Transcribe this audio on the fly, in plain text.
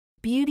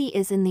Beauty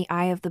is in the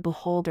eye of the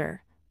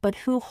beholder, but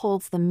who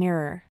holds the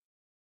mirror?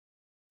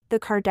 The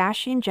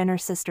Kardashian Jenner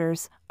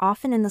sisters,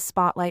 often in the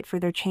spotlight for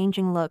their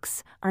changing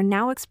looks, are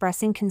now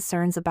expressing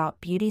concerns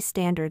about beauty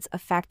standards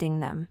affecting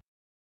them.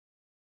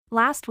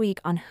 Last week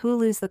on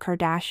Hulu's The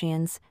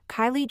Kardashians,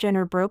 Kylie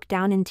Jenner broke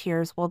down in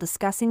tears while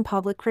discussing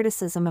public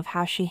criticism of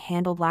how she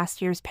handled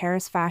last year's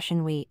Paris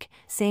Fashion Week,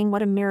 saying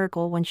what a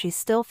miracle when she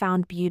still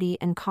found beauty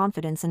and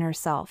confidence in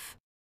herself.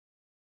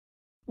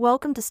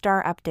 Welcome to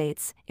Star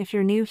Updates. If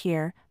you're new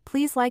here,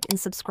 please like and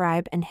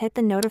subscribe and hit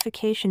the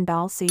notification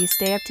bell so you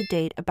stay up to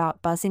date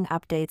about buzzing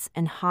updates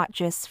and hot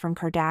gists from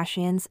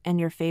Kardashians and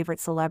your favorite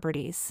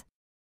celebrities.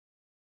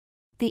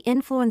 The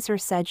influencer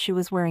said she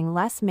was wearing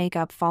less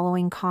makeup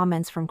following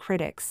comments from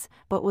critics,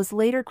 but was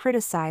later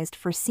criticized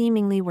for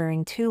seemingly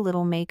wearing too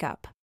little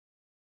makeup.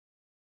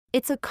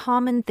 "It's a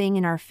common thing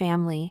in our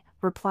family,"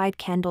 replied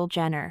Kendall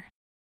Jenner.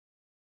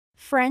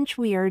 "French,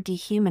 we are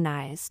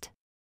dehumanized.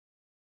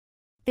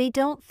 They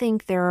don't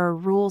think there are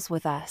rules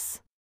with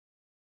us.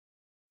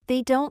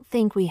 They don't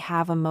think we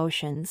have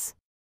emotions."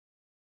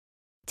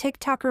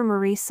 TikToker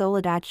Marie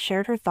Soledad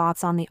shared her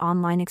thoughts on the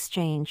online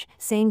exchange,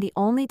 saying the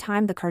only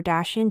time the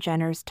Kardashian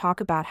Jenners talk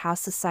about how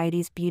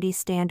society's beauty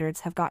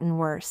standards have gotten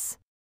worse.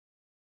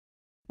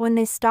 "When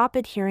they stop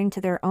adhering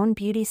to their own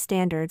beauty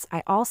standards,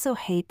 I also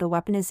hate the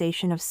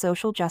weaponization of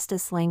social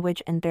justice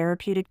language and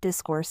therapeutic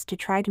discourse to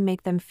try to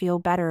make them feel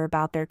better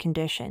about their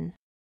condition.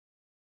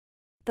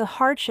 The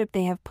hardship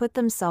they have put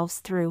themselves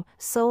through,"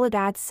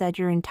 Soledad said.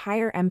 "Your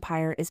entire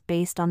empire is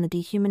based on the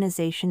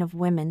dehumanization of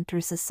women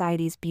through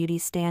society's beauty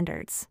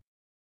standards.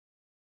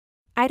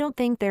 I don't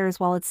think there is.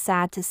 While it's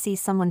sad to see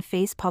someone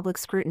face public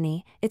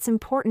scrutiny, it's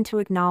important to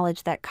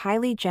acknowledge that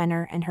Kylie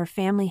Jenner and her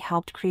family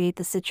helped create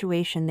the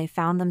situation they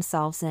found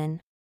themselves in.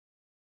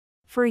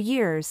 For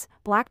years,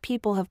 Black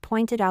people have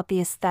pointed out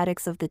the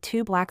aesthetics of the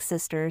two Black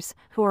sisters,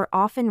 who are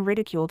often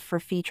ridiculed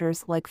for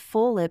features like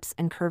full lips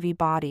and curvy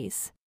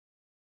bodies.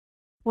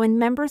 When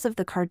members of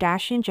the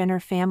Kardashian Jenner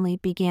family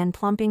began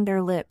plumping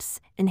their lips,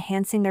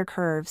 enhancing their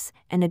curves,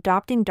 and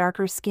adopting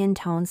darker skin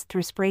tones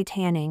through spray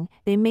tanning,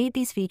 they made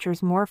these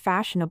features more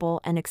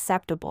fashionable and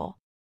acceptable.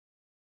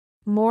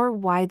 More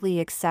widely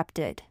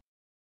accepted.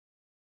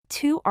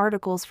 Two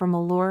articles from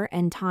Allure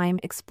and Time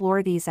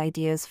explore these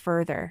ideas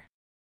further.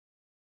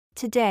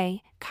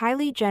 Today,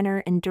 Kylie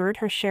Jenner endured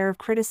her share of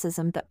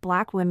criticism that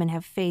Black women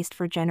have faced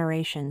for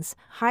generations,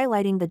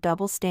 highlighting the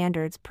double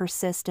standards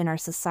persist in our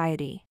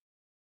society.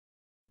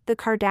 The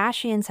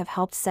Kardashians have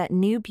helped set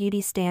new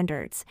beauty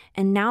standards,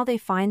 and now they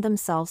find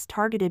themselves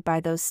targeted by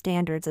those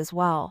standards as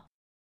well.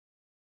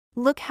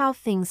 Look how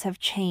things have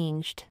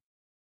changed.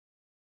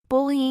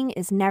 Bullying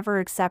is never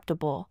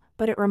acceptable,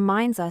 but it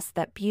reminds us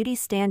that beauty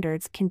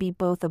standards can be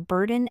both a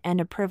burden and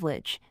a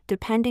privilege,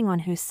 depending on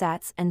who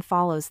sets and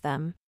follows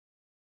them.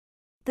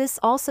 This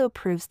also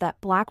proves that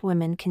Black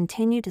women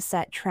continue to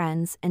set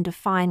trends and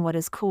define what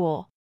is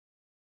cool.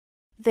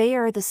 They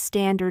are the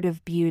standard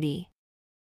of beauty.